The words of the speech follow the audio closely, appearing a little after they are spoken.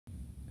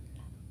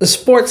The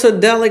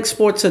Sports-A-Delic,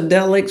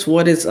 Sports-A-Delics,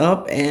 what is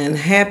up? And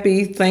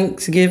happy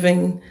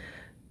Thanksgiving,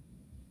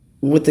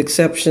 with the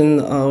exception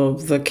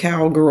of the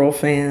Cowgirl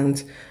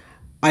fans.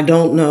 I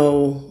don't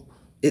know.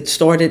 It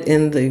started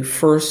in the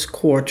first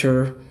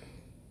quarter.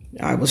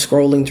 I was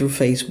scrolling through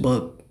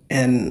Facebook,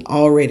 and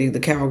already the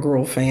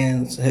Cowgirl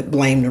fans had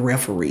blamed the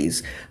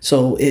referees.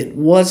 So it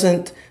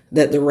wasn't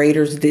that the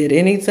Raiders did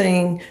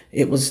anything.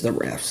 It was the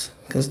refs,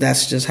 because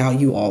that's just how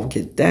you all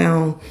get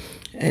down.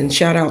 And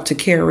shout out to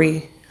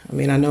Carrie. I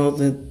mean, I know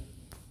that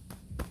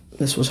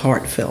this was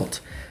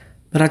heartfelt,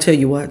 but I tell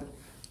you what,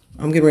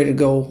 I'm getting ready to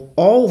go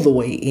all the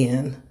way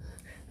in.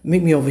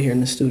 Meet me over here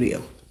in the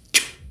studio.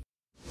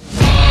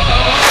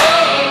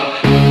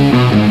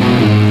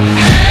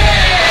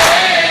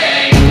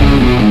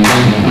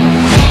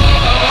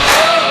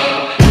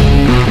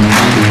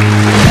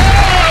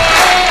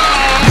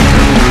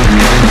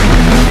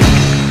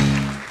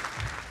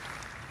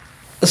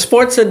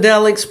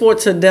 Sports-A-Delic,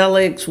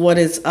 Sports-A-Delics, what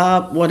is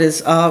up? What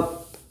is up?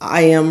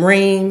 I am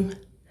Reem,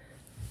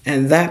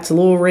 and that's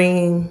Lil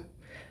Reem.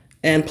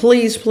 And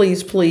please,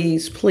 please,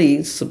 please,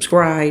 please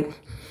subscribe.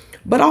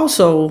 But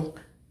also,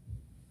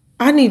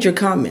 I need your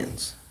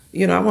comments.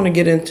 You know, I want to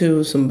get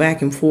into some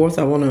back and forth.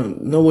 I want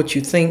to know what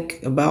you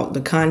think about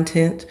the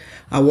content.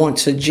 I want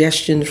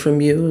suggestions from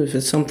you if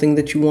it's something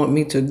that you want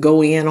me to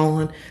go in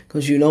on,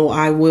 because you know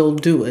I will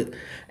do it.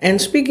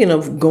 And speaking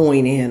of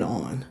going in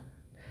on,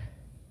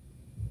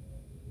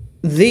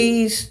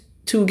 these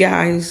two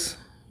guys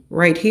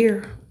right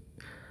here,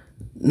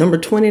 number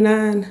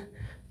 29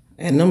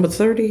 and number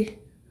 30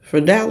 for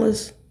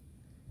Dallas,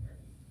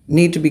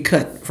 need to be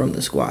cut from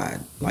the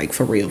squad, like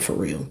for real, for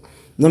real.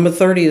 Number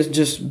 30 is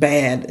just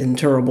bad and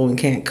terrible and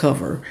can't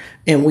cover.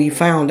 And we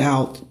found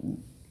out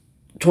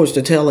towards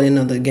the tail end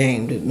of the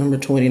game that number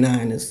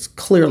 29 is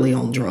clearly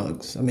on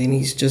drugs. I mean,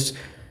 he's just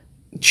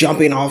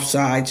jumping off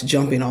sides,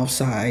 jumping off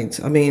sides.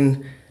 I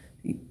mean,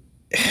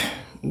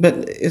 but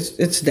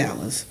it's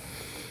Dallas.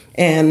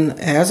 And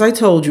as I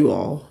told you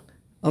all,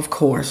 of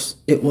course,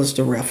 it was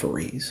the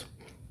referees.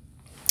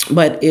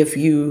 But if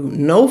you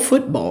know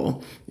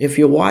football, if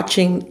you're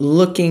watching,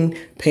 looking,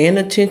 paying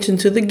attention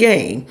to the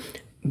game,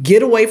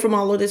 get away from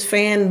all of this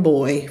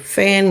fanboy,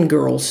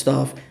 fangirl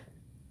stuff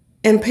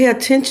and pay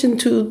attention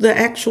to the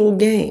actual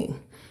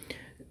game.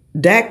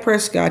 Dak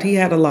Prescott, he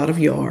had a lot of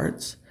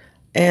yards,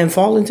 and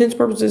for all intents and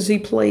purposes, he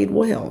played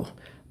well.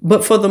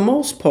 But for the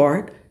most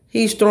part,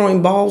 he's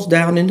throwing balls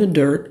down in the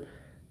dirt,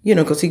 you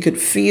know, because he could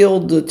feel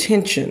the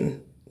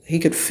tension. He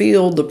could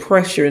feel the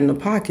pressure in the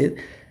pocket.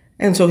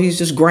 And so he's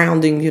just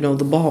grounding, you know,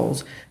 the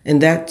balls.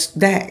 And that's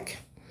Dak.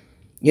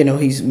 You know,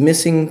 he's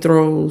missing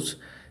throws.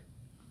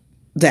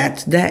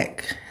 That's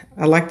Dak.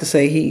 I like to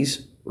say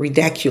he's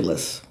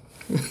ridiculous.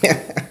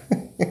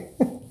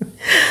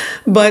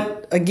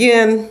 But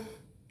again,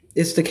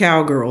 it's the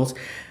Cowgirls.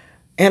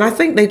 And I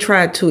think they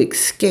tried to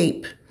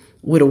escape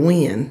with a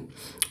win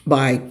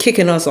by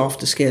kicking us off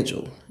the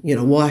schedule. You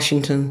know,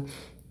 Washington,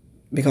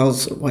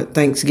 because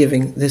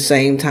Thanksgiving, the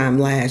same time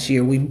last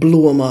year, we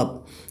blew them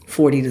up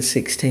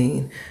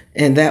 40-16.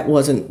 And that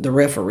wasn't the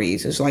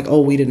referees. It's like,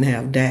 oh, we didn't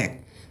have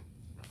Dak.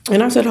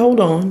 And I said, hold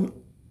on.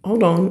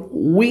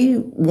 We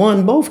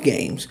won both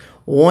games.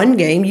 One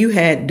game you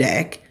had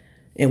Dak,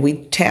 and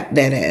we tapped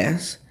that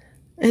ass.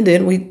 And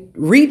then we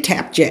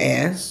re-tapped your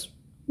ass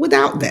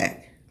without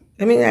Dak.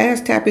 I mean,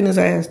 ass tapping is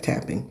ass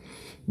tapping.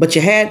 But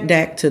you had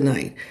Dak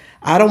tonight.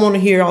 I don't want to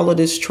hear all of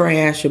this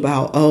trash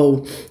about,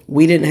 oh,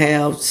 we didn't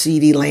have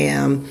CeeDee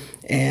Lamb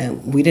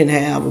and we didn't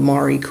have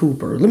Amari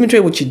Cooper. Let me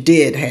tell you what you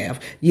did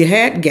have. You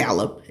had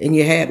Gallup and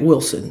you had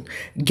Wilson.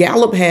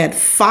 Gallup had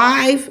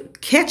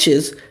 5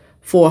 catches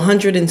for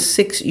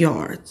 106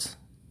 yards.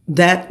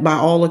 That, by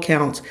all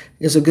accounts,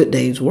 is a good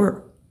day's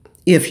work,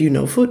 if you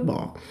know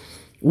football.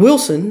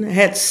 Wilson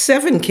had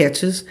 7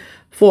 catches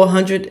for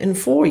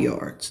 104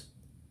 yards.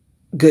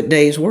 Good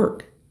day's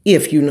work,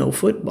 if you know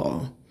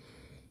football.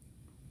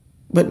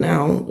 But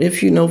now,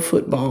 if you know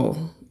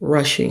football,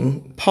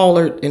 rushing,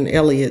 Pollard and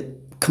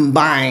Elliott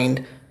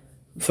combined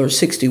for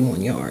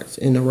 61 yards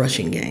in the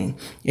rushing game.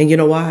 And you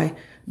know why?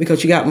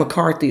 Because you got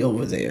McCarthy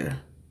over there,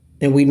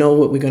 and we know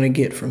what we're going to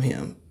get from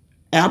him.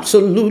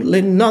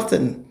 Absolutely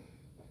nothing,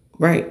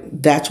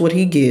 right? That's what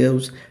he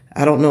gives.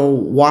 I don't know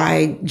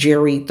why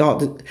Jerry thought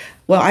that.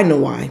 Well, I know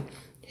why.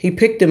 He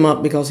picked him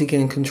up because he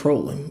can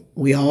control him.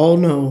 We all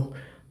know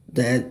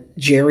that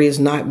Jerry is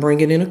not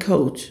bringing in a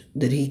coach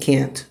that he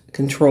can't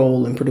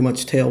control and pretty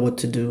much tell what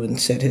to do and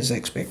set his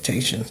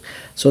expectations.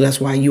 So that's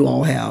why you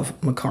all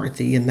have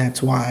McCarthy, and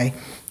that's why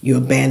you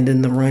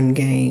abandon the run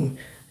game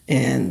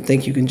and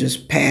think you can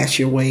just pass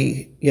your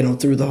way, you know,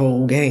 through the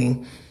whole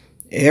game.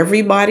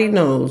 Everybody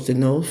knows that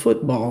knows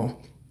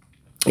football.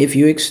 If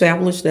you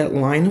establish that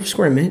line of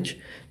scrimmage,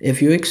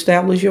 if you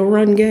establish your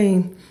run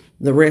game,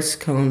 the rest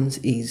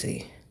comes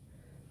easy,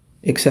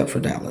 except for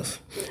Dallas.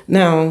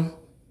 Now,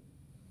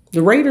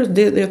 the Raiders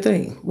did their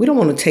thing. We don't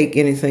want to take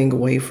anything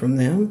away from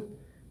them.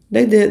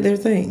 They did their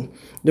thing.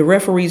 The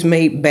referees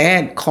made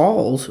bad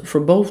calls for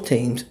both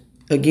teams.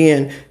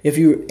 Again, if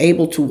you're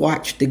able to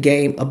watch the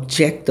game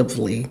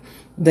objectively,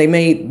 they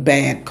made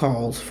bad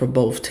calls for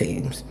both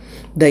teams.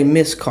 They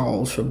missed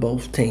calls for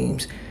both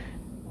teams.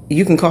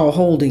 You can call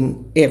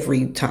holding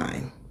every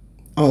time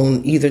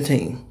on either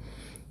team.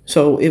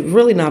 So it's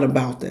really not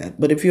about that.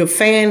 But if you're a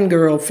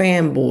fangirl,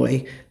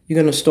 fanboy,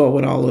 you're going to start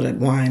with all of that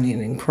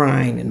whining and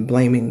crying and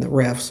blaming the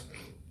refs.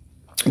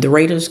 The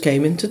Raiders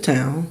came into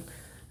town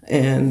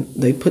and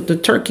they put the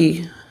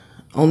turkey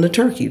on the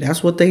turkey.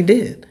 That's what they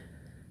did.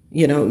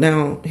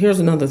 Now, here's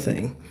another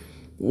thing.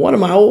 One of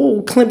my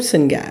old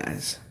Clemson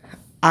guys,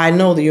 I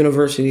know the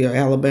University of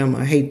Alabama,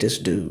 I hate this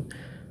dude.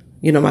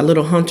 My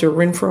little Hunter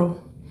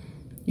Renfro,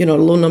 the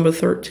little number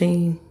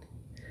 13.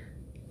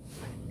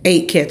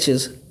 8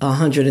 catches,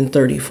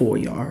 134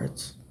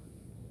 yards.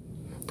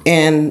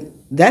 And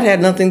that had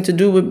nothing to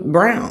do with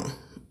Brown.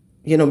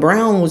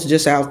 Brown was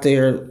just out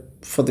there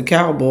for the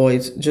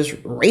Cowboys, just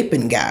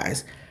raping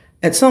guys.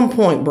 At some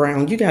point,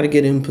 Brown, you got to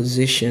get in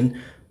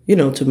position,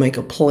 to make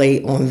a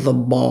play on the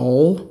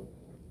ball,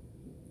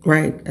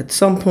 right? At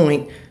some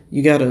point,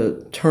 you got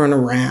to turn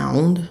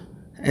around.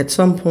 At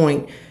some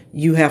point,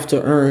 you have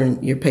to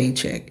earn your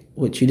paycheck,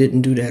 which you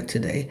didn't do that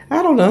today.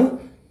 I don't know.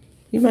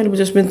 You might have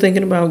just been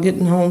thinking about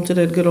getting home to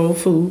that good old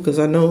food, because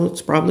I know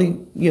it's probably,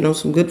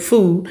 some good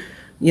food,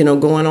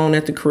 going on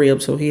at the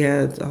crib. So he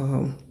had,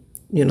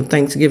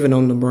 Thanksgiving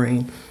on the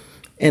brain.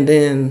 And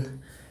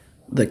then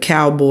the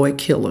Cowboy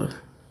Killer.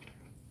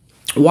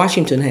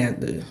 Washington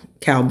had the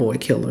Cowboy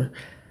Killer.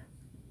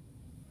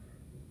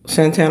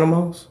 Santana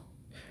Moss,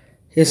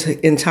 his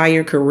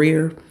entire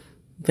career,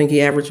 I think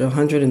he averaged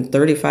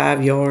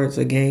 135 yards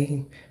a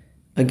game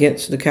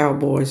against the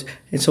Cowboys.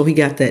 And so he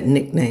got that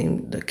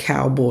nickname, the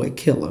Cowboy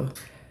Killer.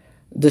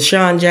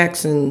 Deshaun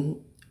Jackson,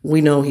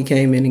 we know he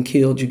came in and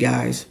killed you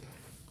guys.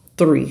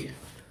 3.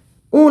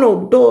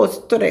 1,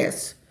 2, 3.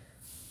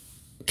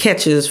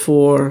 Catches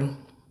for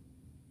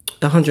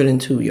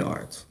 102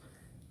 yards.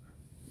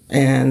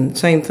 And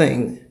same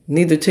thing.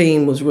 Neither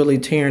team was really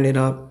tearing it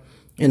up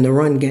in the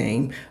run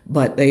game,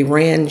 but they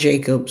ran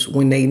Jacobs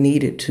when they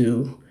needed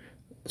to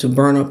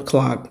burn up the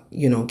clock,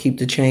 keep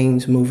the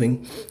chains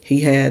moving.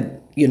 He had,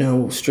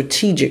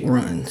 strategic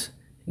runs,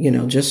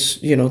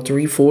 just,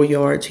 3-4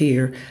 yards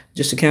here,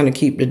 just to kind of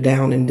keep the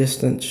down and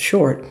distance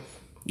short,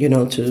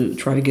 to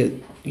try to get,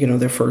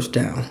 their first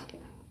down.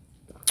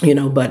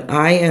 But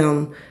I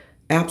am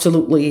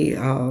absolutely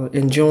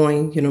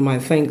enjoying, my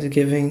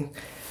Thanksgiving.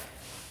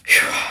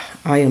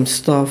 I am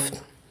stuffed.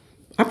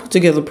 I put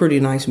together a pretty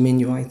nice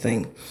menu, I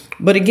think.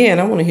 But again,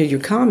 I want to hear your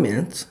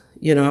comments.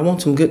 I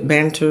want some good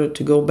banter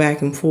to go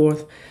back and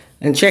forth.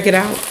 And check it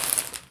out.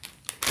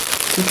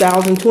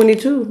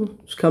 2022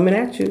 is coming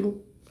at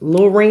you.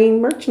 Little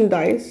ring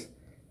merchandise.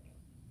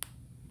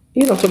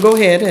 So go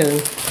ahead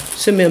and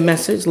send me a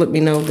message. Let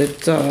me know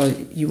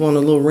that you want a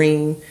little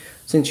ring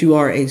since you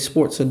are a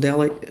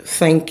Sports-A-Delic.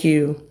 Thank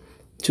you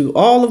to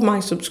all of my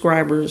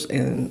subscribers,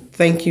 and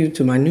thank you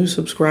to my new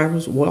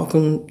subscribers.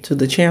 Welcome to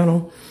the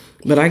channel.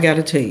 But I got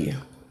to tell you,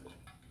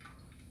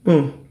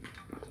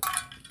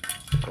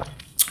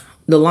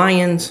 the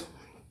Lions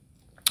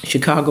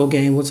Chicago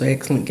game was an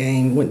excellent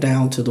game. Went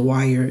down to the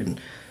wire, and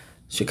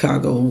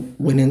Chicago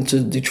went into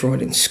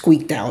Detroit and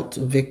squeaked out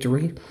a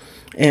victory.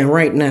 And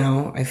right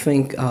now, I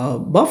think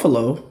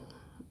Buffalo,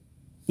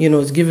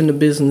 is giving the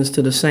business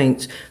to the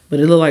Saints.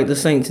 But it looked like the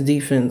Saints'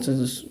 defense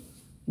is a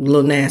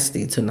little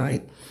nasty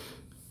tonight.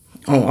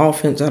 On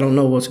offense, I don't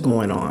know what's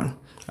going on.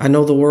 I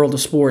know the world of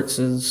sports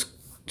is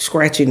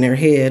scratching their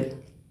head,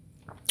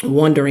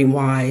 wondering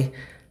why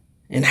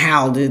and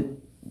how did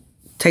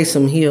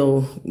Taysom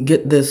Hill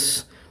get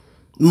this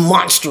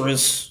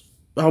monstrous,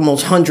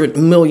 almost $100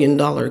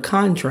 million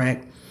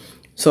contract.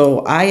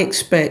 So I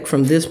expect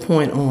from this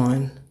point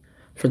on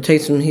for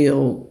Taysom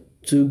Hill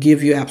to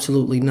give you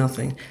absolutely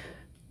nothing.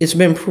 It's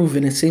been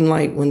proven. It seemed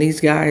like when these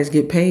guys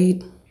get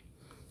paid,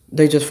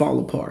 they just fall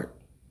apart.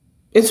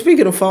 And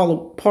speaking of fall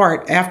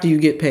apart after you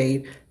get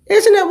paid,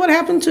 isn't that what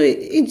happened to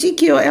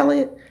Ezekiel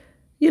Elliott?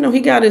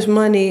 He got his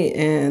money,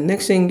 and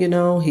next thing you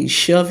know, he's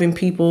shoving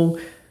people.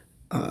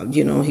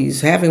 He's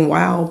having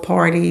wild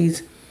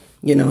parties.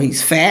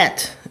 He's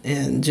fat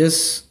and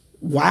just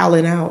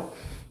wilding out,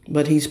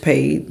 but he's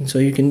paid, and so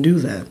you can do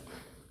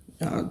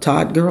that.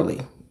 Todd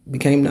Gurley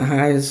became the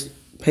highest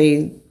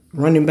paid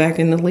running back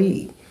in the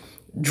league.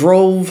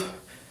 Drove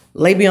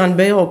Le'Veon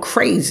Bell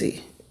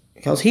crazy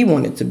because he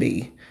wanted to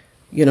be,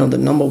 the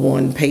number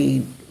 1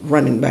 paid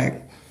running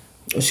back.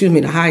 Excuse me,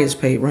 the highest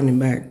paid running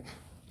back.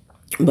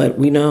 But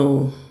we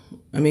know,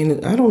 I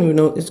don't even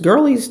know, it's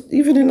Gurley's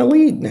even in the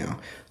league now.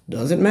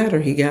 Doesn't matter,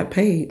 he got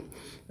paid.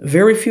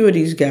 Very few of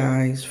these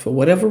guys, for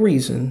whatever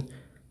reason,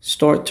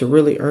 start to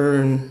really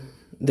earn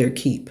their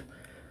keep.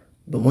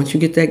 But once you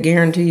get that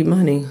guaranteed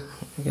money,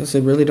 I guess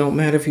it really don't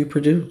matter if you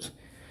produce.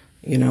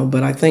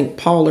 But I think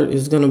Pollard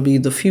is going to be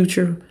the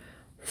future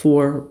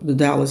for the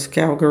Dallas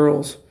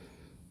Cowgirls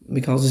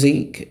because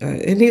Zeke,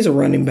 and he's a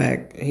running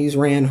back. He's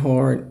ran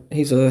hard.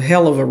 He's a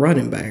hell of a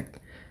running back.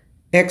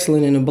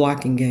 Excellent in the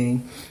blocking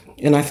game.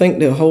 And I think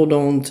they'll hold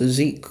on to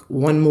Zeke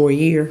one more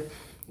year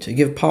to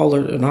give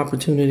Pollard an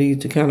opportunity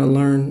to kind of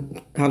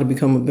learn how to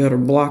become a better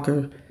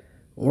blocker,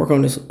 work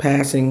on his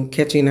passing,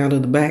 catching out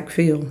of the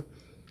backfield,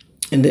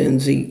 and then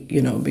Zeke,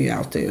 be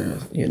out there,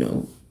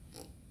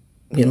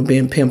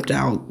 being pimped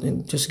out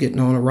and just getting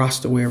on a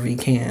roster wherever he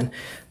can.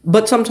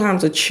 But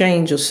sometimes a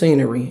change of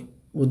scenery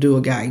will do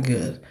a guy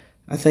good.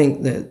 I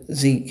think that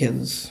Zeke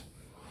is,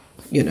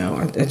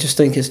 I just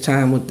think his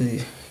time with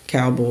the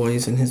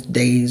Cowboys and his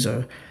days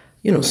are,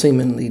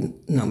 seemingly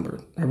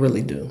numbered. I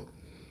really do.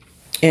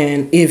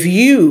 And if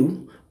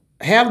you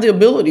have the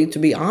ability to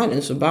be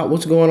honest about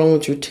what's going on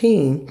with your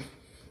team,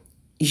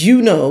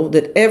 you know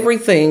that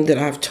everything that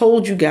I've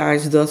told you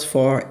guys thus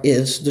far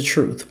is the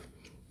truth.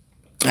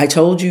 I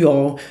told you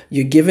all,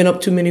 you're giving up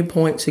too many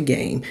points a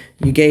game.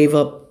 You gave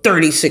up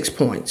 36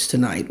 points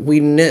tonight. We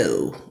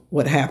knew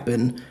what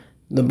happened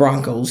the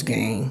Broncos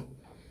game.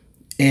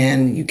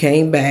 And you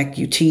came back,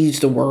 you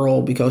teased the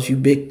world because you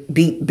beat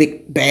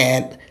big,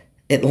 bad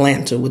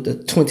Atlanta with the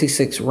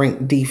 26th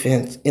ranked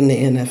defense in the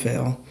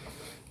NFL.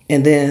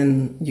 And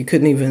then you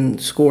couldn't even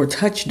score a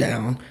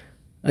touchdown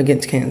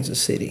against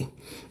Kansas City.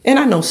 And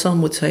I know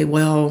some would say,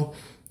 well,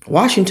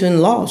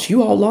 Washington lost.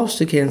 You all lost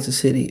to Kansas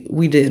City.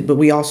 We did, but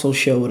we also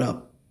showed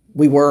up.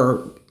 We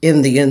were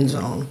in the end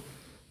zone.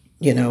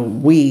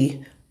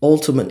 We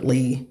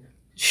ultimately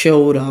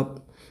showed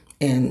up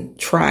and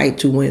tried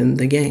to win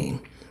the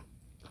game.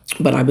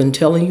 But I've been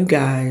telling you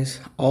guys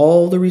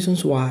all the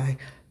reasons why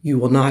you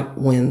will not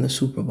win the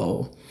Super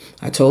Bowl.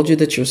 I told you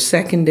that your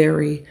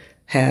secondary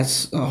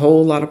has a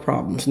whole lot of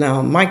problems.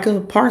 Now,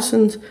 Micah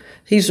Parsons,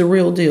 he's the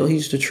real deal.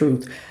 He's the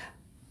truth.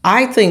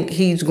 I think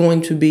he's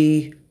going to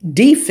be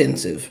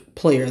Defensive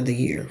Player of the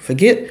Year.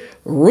 Forget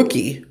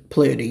Rookie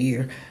Player of the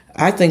Year.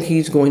 I think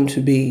he's going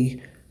to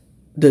be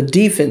the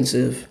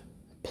Defensive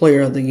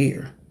Player of the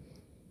Year.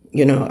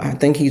 I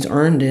think he's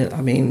earned it.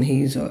 I mean,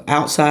 he's an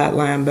outside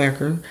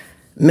linebacker,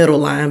 middle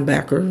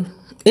linebacker,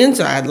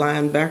 inside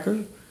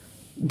linebacker,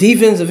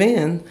 defensive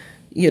end,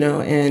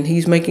 and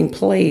he's making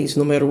plays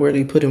no matter where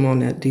they put him on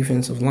that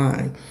defensive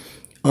line.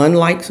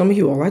 Unlike some of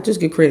you all, I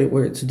just give credit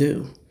where it's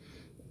due.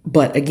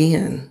 But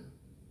again,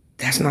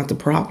 that's not the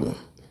problem.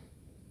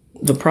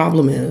 The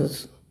problem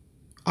is,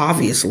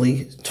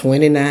 obviously,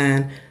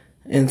 29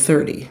 and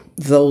 30,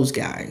 those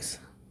guys.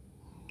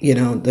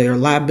 There are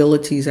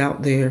liabilities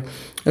out there.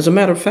 As a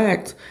matter of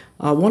fact,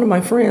 one of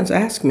my friends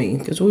asked me,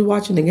 because we were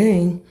watching the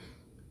game,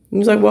 he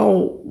was like,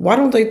 well, why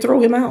don't they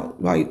throw him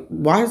out? Like,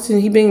 why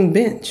isn't he being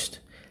benched?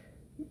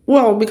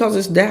 Well, because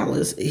it's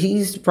Dallas.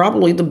 He's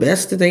probably the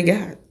best that they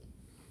got.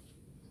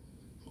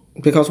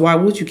 Because why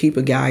would you keep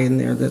a guy in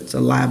there that's a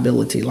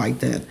liability like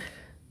that?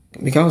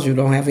 Because you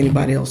don't have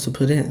anybody else to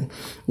put in.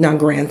 Now,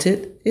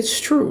 granted,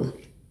 it's true.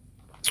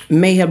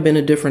 May have been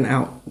a different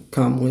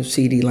outcome with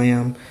CeeDee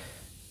Lamb,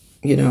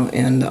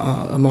 and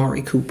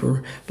Amari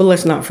Cooper. But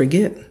let's not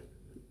forget,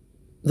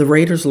 the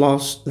Raiders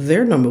lost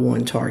their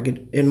 #1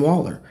 target in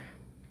Waller.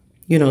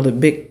 The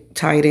big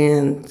tight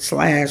end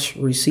 /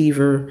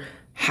 receiver,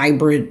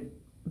 hybrid,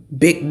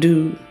 big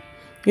dude.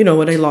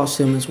 They lost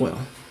him as well.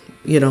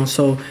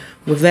 So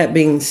with that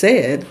being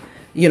said,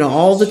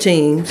 all the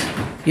teams,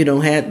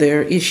 had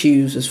their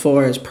issues as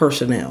far as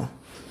personnel.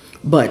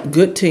 But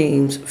good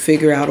teams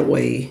figure out a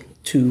way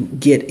to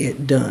get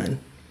it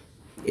done.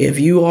 If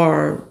you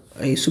are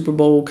a Super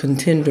Bowl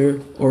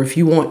contender, or if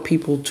you want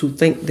people to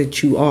think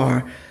that you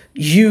are,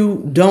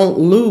 you don't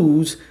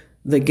lose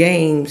the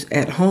games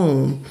at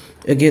home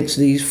against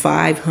these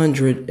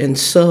 500 and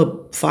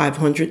sub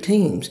 500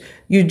 teams.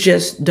 You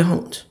just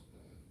don't.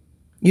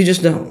 You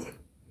just don't.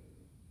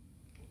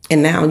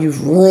 And now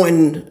you've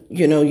ruined,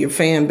 your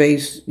fan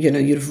base,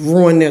 you've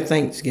ruined their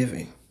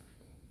Thanksgiving.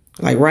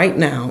 Like right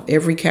now,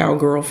 every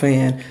Cowgirl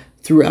fan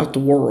throughout the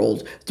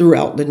world,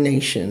 throughout the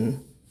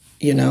nation,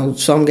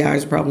 some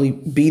guys probably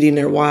beating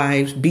their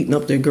wives, beating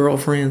up their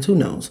girlfriends, who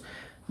knows?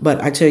 But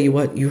I tell you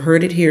what, you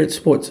heard it here at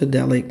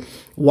Sports-A-Delic,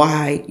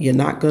 why you're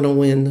not going to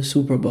win the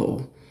Super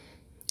Bowl.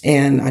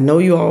 And I know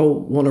you all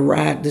want to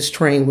ride this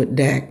train with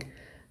Dak,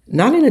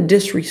 not in a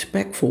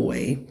disrespectful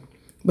way,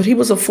 but he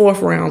was a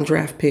 4th-round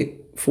draft pick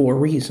for a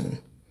reason.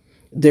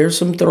 There's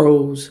some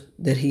throws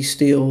that he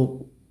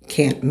still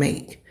can't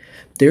make.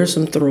 There's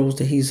some throws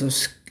that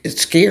he's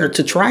scared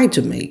to try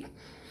to make.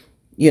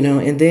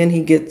 And then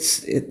he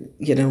gets,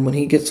 when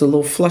he gets a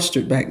little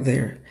flustered back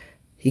there,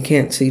 he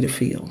can't see the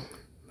field.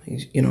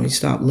 He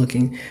stopped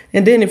looking.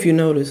 And then if you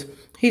notice,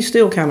 he's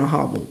still kind of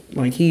hobbled.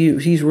 Like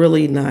he's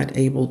really not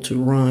able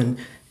to run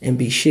and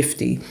be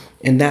shifty.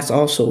 And that's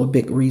also a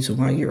big reason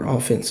why your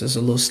offense is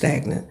a little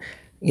stagnant.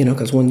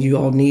 Because when you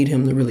all need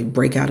him to really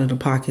break out of the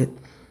pocket,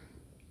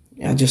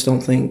 I just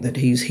don't think that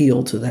he's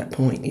healed to that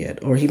point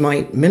yet. Or he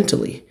might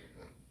mentally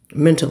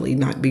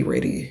not be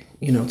ready,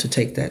 to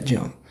take that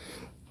jump.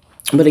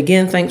 But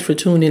again, thanks for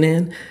tuning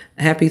in.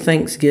 Happy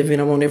Thanksgiving.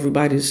 I want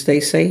everybody to stay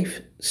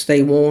safe,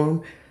 stay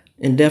warm,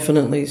 and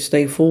definitely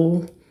stay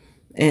full.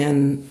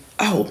 And,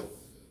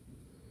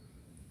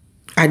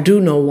 I do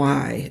know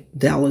why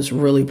Dallas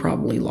really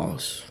probably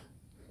lost.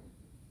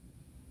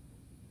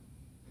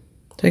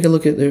 Take a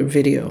look at their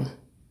video.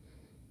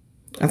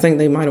 I think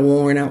they might have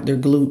worn out their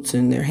glutes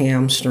and their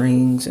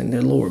hamstrings and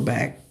their lower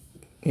back,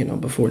 you know,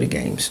 before the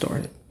game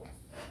started.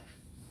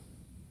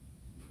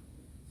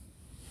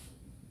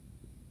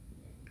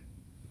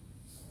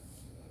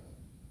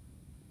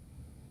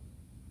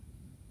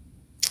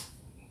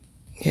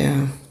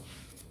 Yeah.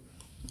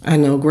 I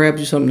know. Grab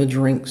you something to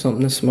drink,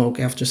 something to smoke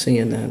after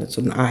seeing that. It's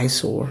an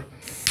eyesore.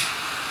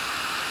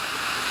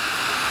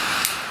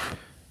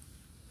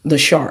 The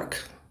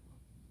Shark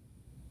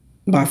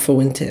by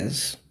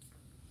Fuentes.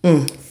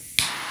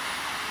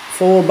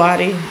 Full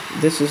body.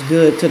 This is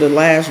good to the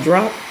last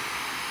drop.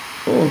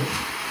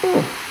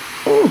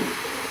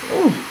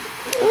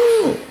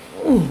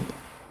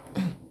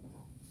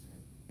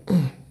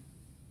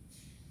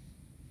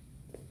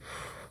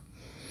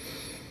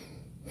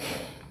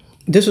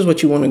 This is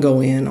what you want to go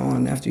in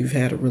on after you've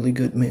had a really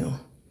good meal.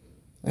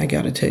 I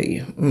got to tell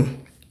you.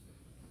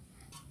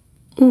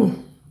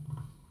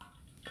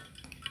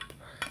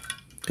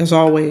 As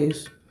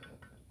always,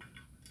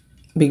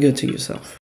 be good to yourself.